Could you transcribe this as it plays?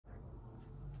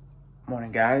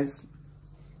Morning, guys.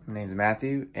 My name's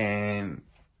Matthew, and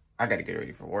I gotta get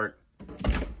ready for work.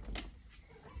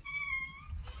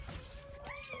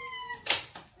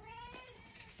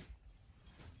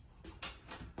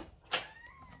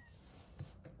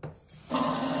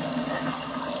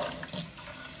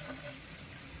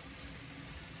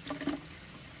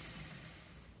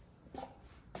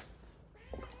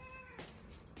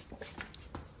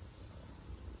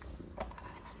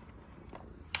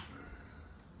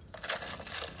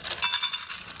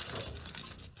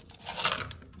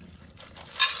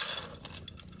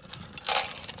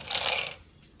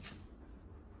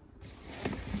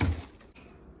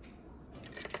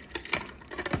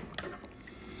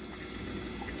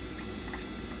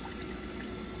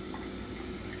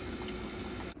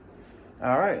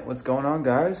 All right, what's going on,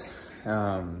 guys?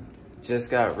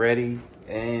 Just got ready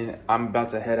and I'm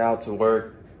about to head out to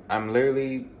work. I'm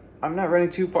not running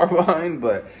too far behind,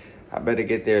 but I better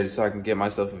get there so I can get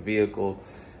myself a vehicle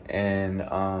and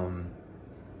a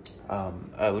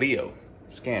Leo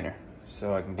scanner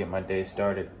so I can get my day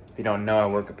started. If you don't know, I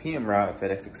work a PM route at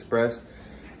FedEx Express,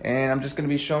 and I'm just gonna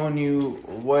be showing you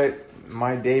what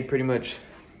my day pretty much,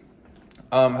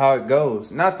 how it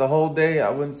goes. Not the whole day, I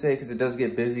wouldn't say, because it does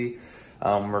get busy.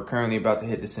 We're currently about to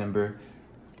hit December.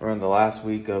 We're in the last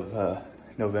week of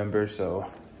November, so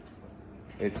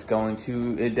it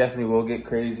definitely will get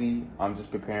crazy. I'm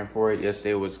just preparing for it.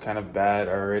 Yesterday was kind of bad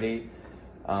already.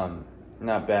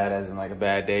 Not bad as in like a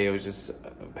bad day. It was just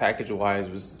package-wise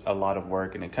was a lot of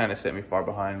work, and it kind of set me far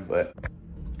behind, but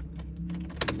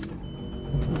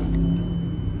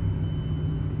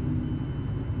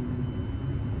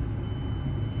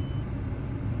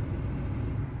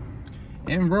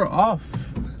and we're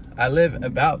off. I live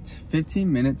about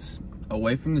 15 minutes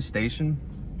away from the station,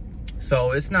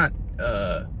 so it's not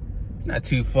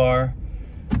too far.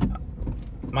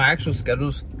 My actual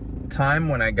schedule time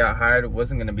when I got hired, it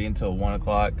wasn't gonna be until 1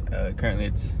 o'clock. Currently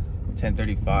it's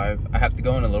 10:35. I have to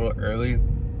go in a little early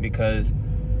because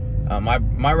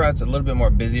my route's a little bit more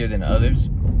busier than others.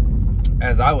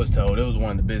 As I was told, it was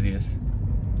one of the busiest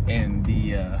in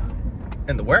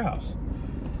the warehouse.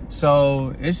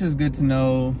 So it's just good to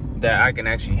know that I can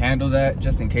actually handle that,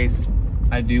 just in case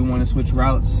I do want to switch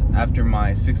routes after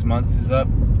my 6 months is up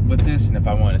with this, and if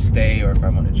I want to stay or if I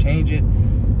want to change it,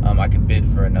 I can bid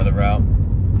for another route.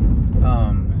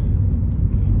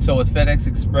 So with FedEx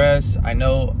Express, I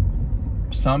know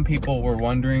some people were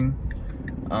wondering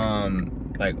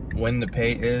like when the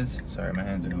pay is. Sorry, my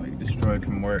hands are like destroyed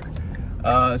from work.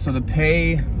 So the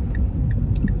pay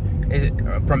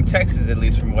from Texas, at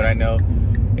least from what I know,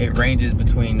 it ranges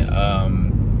between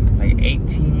like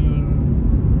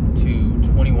 $18 to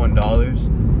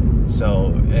 $21. So,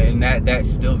 and that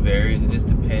still varies. It just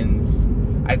depends.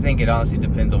 I think it honestly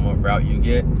depends on what route you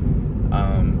get.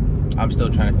 I'm still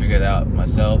trying to figure it out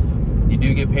myself. You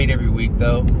do get paid every week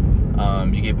though.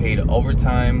 You get paid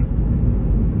overtime,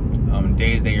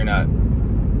 days that you're not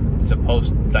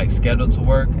scheduled to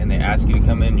work, and they ask you to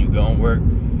come in, you go and work.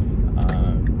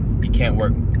 You can't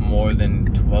work more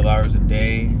than 12 hours a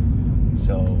day.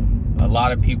 So a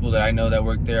lot of people that I know that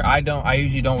work there, I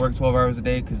usually don't work 12 hours a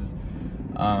day because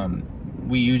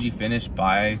we usually finish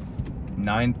by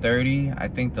 9:30. I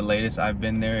think the latest I've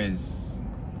been there is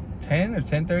 10 or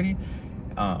 10:30.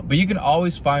 But you can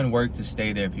always find work to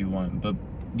stay there if you want. But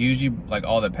usually, like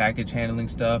all the package handling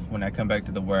stuff, when I come back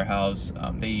to the warehouse,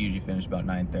 they usually finish about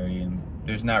 9:30, and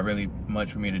there's not really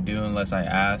much for me to do unless I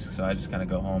ask, so I just kind of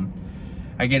go home.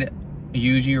 I get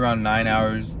usually around 9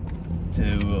 hours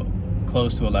to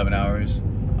close to 11 hours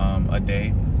a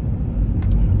day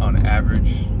on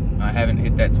average. I haven't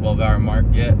hit that 12-hour mark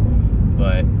yet,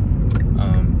 but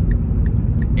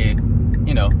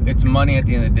it's money at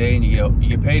the end of the day, and you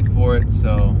get paid for it,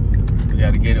 so we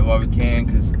got to get it while we can,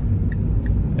 because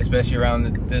especially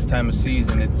around this time of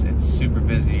season, it's super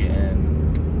busy,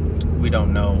 and we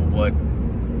don't know what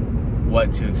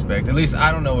to expect. At least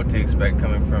I don't know what to expect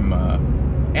coming from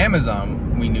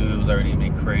Amazon. We knew it was already gonna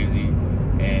be crazy,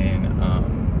 and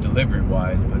delivery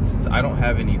wise, but since I don't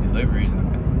have any deliveries and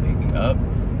I'm picking up,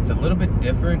 it's a little bit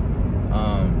different.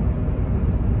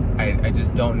 I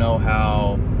just don't know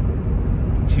how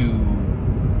to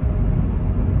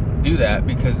do that,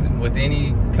 because with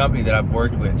any company that I've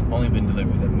worked with, it's only been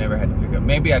deliveries. I've never had to pick up.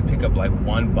 Maybe I'd pick up like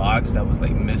one box that was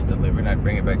like misdelivered, and I'd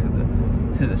bring it back to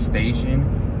the station.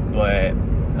 But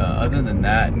other than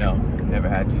that, no, never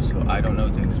had to. So I don't know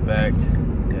what to expect.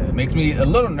 Yeah, it makes me a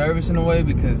little nervous in a way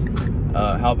because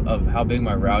how big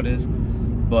my route is.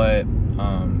 But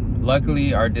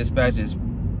luckily, our dispatch is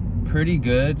pretty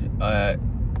good.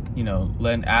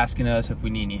 Asking us if we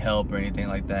need any help or anything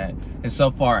like that. And so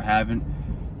far, I haven't.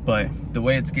 But the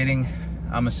way it's getting,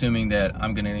 I'm assuming that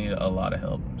I'm gonna need a lot of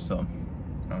help. So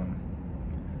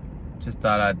just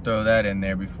thought I'd throw that in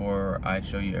there before I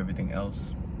show you everything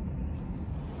else.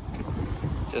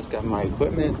 Just got my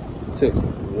equipment. Took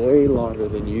way longer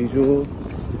than usual,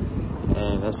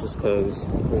 and that's just because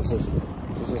there's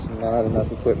just not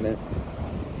enough equipment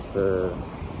for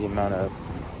the amount of,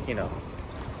 you know,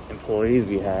 employees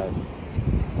we have,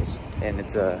 and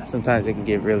it's sometimes it can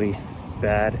get really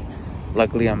bad.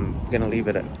 Luckily, I'm gonna leave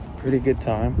it at a pretty good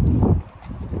time,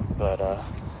 but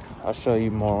I'll show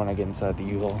you more when I get inside the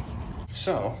U-Haul.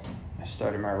 So I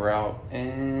started my route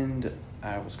and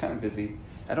I was kind of busy.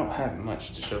 I don't have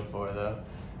much to show for it though.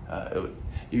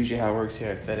 Usually how it works here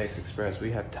at FedEx Express,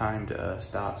 we have timed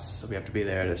stops, so we have to be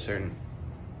there at a certain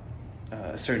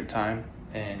time,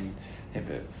 and have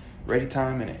a ready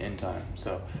time and an end time.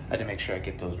 So I had to make sure I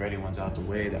get those ready ones out the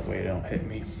way, that way they don't hit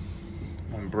me.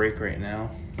 I'm on break right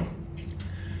now.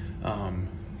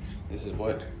 This is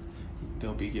what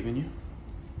they'll be giving you.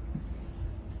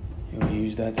 You'll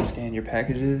use that to scan your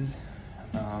packages.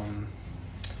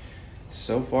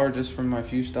 So far, just from my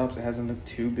few stops, it hasn't looked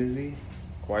too busy.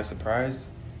 Quite surprised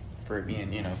for it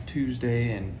being, you know,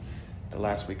 Tuesday and the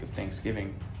last week of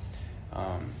Thanksgiving.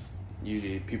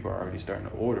 Usually people are already starting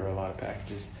to order a lot of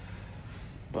packages,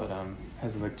 but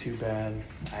hasn't looked too bad.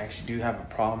 I actually do have a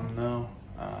problem though,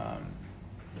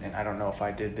 and I don't know if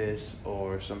I did this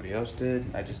or somebody else did.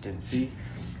 I just didn't see.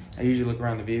 I usually look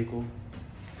around the vehicle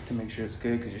to make sure it's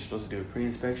good, because you're supposed to do a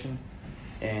pre-inspection.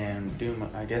 And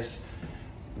I guess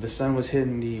the sun was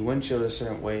hitting the windshield a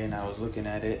certain way, and I was looking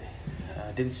at it.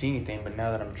 I didn't see anything, but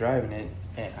now that I'm driving it,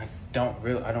 and I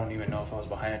don't even know if I was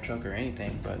behind a truck or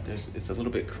anything, but it's a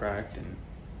little bit cracked, and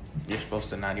you're supposed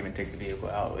to not even take the vehicle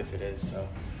out if it is. So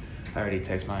I already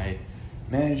text my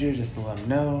manager just to let him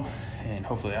know, and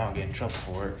hopefully I don't get in trouble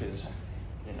for it, because,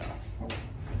 you know,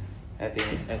 at the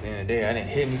end of the day, I didn't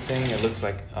hit anything. It looks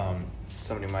like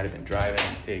somebody might have been driving.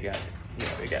 It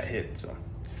got hit. So,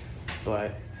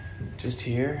 but just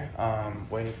here,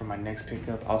 waiting for my next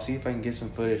pickup. I'll see if I can get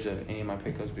some footage of any of my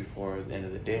pickups before the end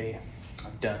of the day.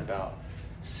 I've done about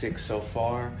 6 so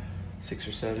far, 6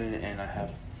 or 7, and I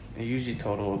usually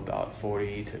total about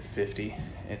 40 to 50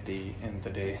 at the end of the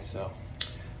day. So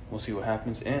we'll see what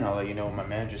happens, and I'll let you know what my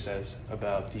manager says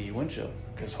about the windshield,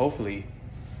 because hopefully,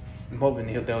 I'm hoping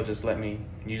they'll just let me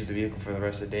use the vehicle for the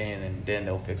rest of the day, and then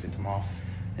they'll fix it tomorrow,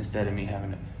 instead of me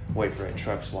having to wait for a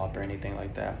truck swap or anything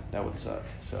like that. That would suck.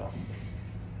 So,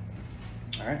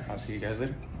 all right, I'll see you guys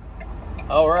later.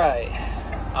 All right,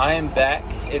 I am back.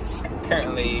 It's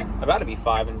currently about to be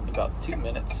 5 in about 2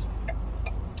 minutes.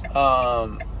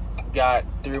 Got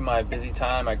through my busy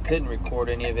time. I couldn't record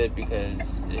any of it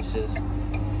because it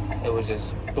was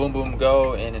just boom, boom,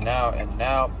 go, in and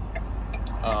out,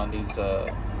 on these,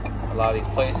 a lot of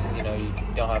these places, you know, you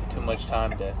don't have too much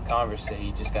time to conversate.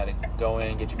 You just got to go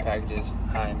in, get your packages,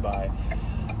 high and by.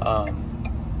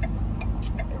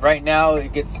 Right now,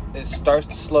 it starts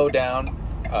to slow down.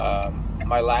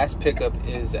 My last pickup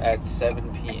is at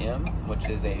 7 p.m., which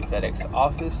is a FedEx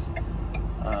office.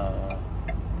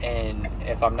 And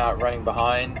if I'm not running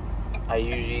behind,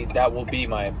 that will be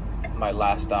my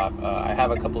last stop. I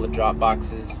have a couple of drop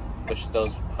boxes, which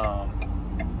those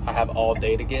I have all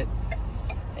day to get.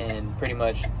 And pretty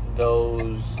much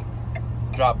those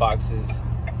drop boxes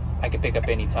I can pick up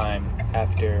anytime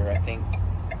after, I think,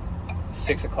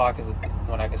 6 o'clock is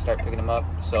when I can start picking them up.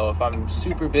 So if I'm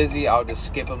super busy, I'll just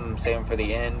skip them and save them for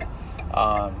the end.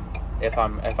 If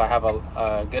I have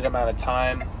a good amount of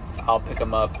time, I'll pick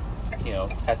them up, you know,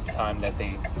 at the time that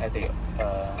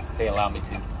they allow me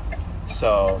to.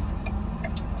 So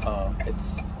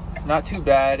it's not too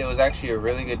bad. It was actually a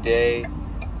really good day.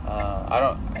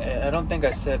 I don't think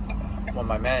I said, well,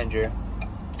 my manager,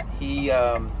 he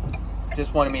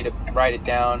just wanted me to write it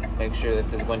down, make sure that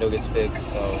this window gets fixed.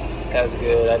 So that was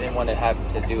good. I didn't want to have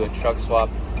to do a truck swap,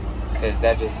 because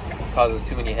that just causes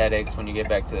too many headaches when you get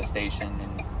back to the station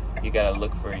and you gotta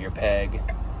look for your peg.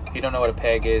 If you don't know what a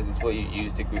peg is, it's what you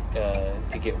use to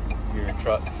get your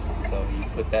truck. So you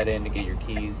put that in to get your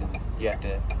keys, and you have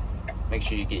to make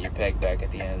sure you get your peg back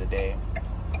at the end of the day.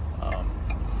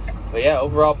 But yeah,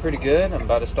 overall pretty good. I'm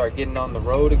about to start getting on the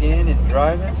road again and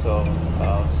driving, so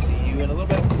I'll see you in a little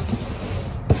bit.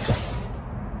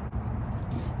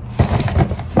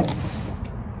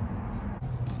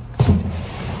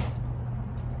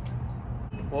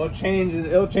 Well,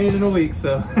 it'll change in a week,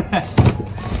 so.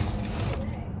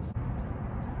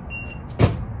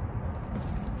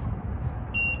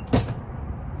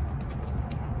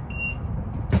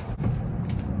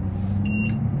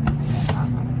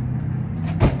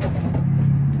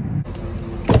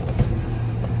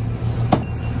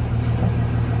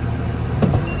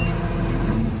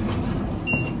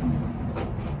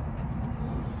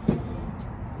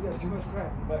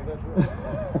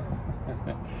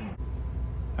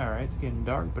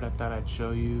 dark, but I thought I'd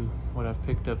show you what I've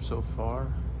picked up so far.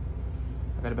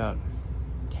 I got about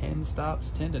 10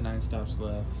 to 9 stops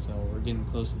left, so we're getting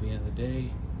close to the end of the day.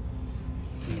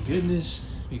 Thank goodness,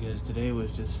 because today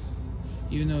was just,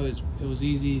 even though it was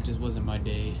easy, it just wasn't my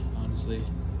day, honestly.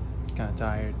 Kind of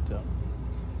tired, so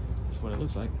that's what it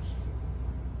looks like.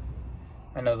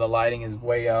 I know the lighting is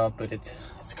way up, but it's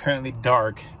currently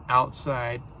dark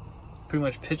outside, pretty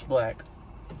much pitch black.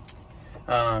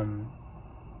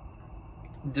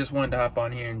 Just wanted to hop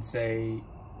on here and say,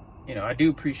 you know, I do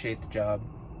appreciate the job.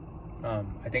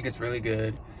 I think it's really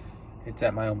good. It's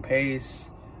at my own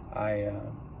pace. As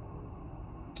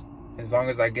long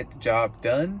as I get the job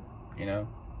done, you know,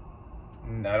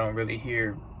 I don't really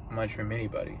hear much from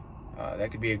anybody. That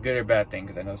could be a good or bad thing,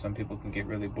 because I know some people can get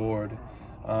really bored.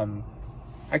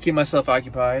 I keep myself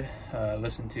occupied,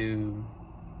 listen to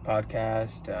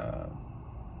podcasts,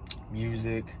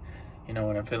 music, you know,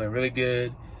 when I'm feeling really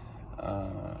good,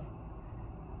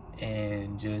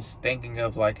 and just thinking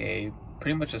of like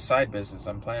pretty much a side business.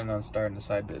 I'm planning on starting a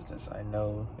side business. I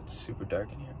know it's super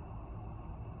dark in here,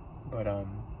 but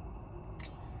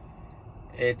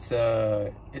it's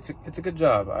a good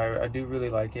job. I do really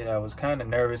like it. I was kind of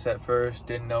nervous at first,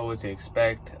 didn't know what to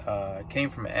expect. It came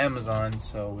from Amazon,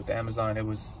 so with Amazon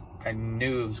I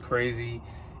knew it was crazy,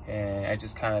 and I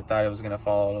just kind of thought it was gonna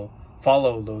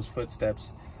follow those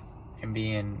footsteps and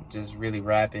being just really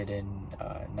rapid, and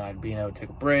not being able to take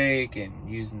a break, and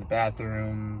using the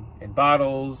bathroom in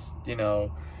bottles, you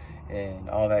know, and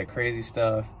all that crazy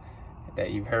stuff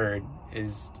that you've heard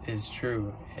is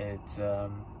true. It's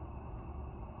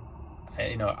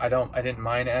you know, I didn't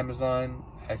mind Amazon.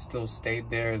 I still stayed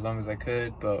there as long as I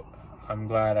could, but I'm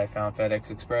glad I found FedEx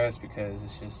Express, because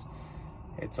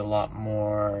it's a lot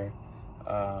more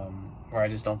where I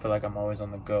just don't feel like I'm always on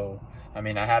the go. I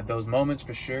mean, I have those moments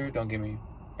for sure, don't get me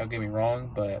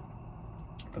wrong, but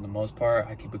for the most part,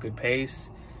 I keep a good pace,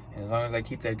 and as long as I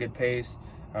keep that good pace,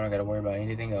 I don't got to worry about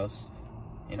anything else,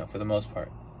 you know, for the most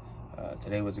part.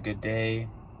 Today was a good day.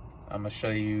 I'm gonna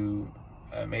show you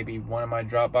maybe one of my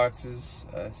drop boxes,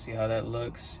 see how that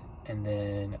looks, and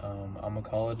then I'm gonna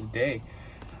call it a day.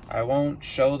 I won't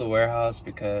show the warehouse,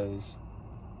 because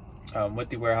with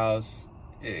the warehouse,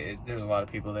 there's a lot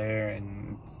of people there,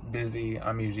 and it's busy.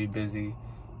 I'm usually busy,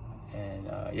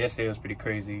 and yesterday was pretty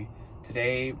crazy.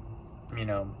 Today, you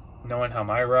know, knowing how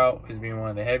my route is being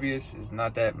one of the heaviest, is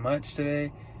not that much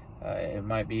today. It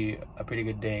might be a pretty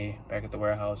good day back at the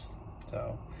warehouse,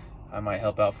 so I might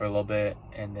help out for a little bit,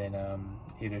 and then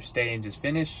either stay and just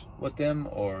finish with them,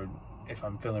 or if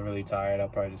I'm feeling really tired, I'll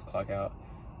probably just clock out.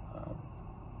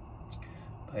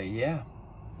 But yeah.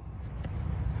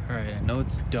 Alright, I know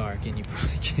it's dark and you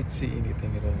probably can't see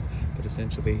anything at all, but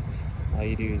essentially all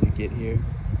you do is you get here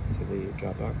to the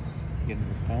drop box, you get in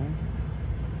your phone,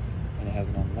 and it has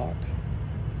an unlock.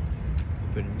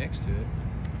 You put it next to it,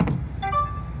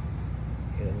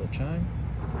 hit a little chime,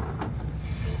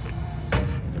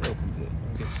 and it opens it.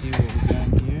 We can see what we got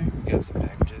in here. We got some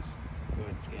packages, so go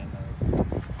ahead and scan those.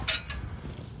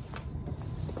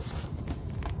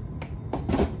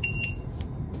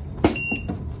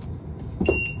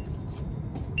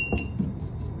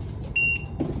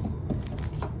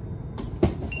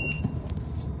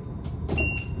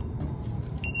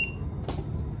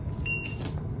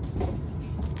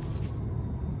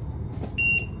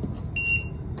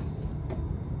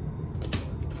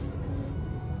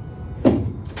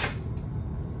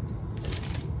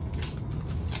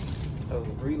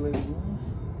 Relay one.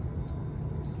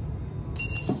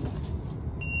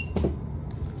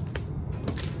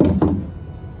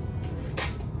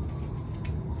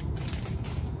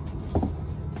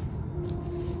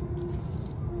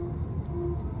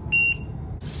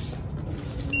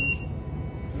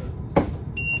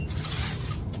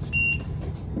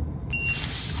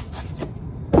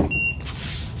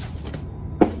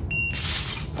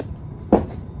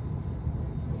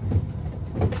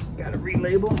 Got a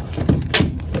relabel.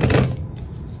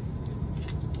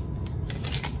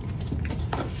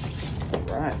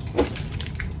 Right.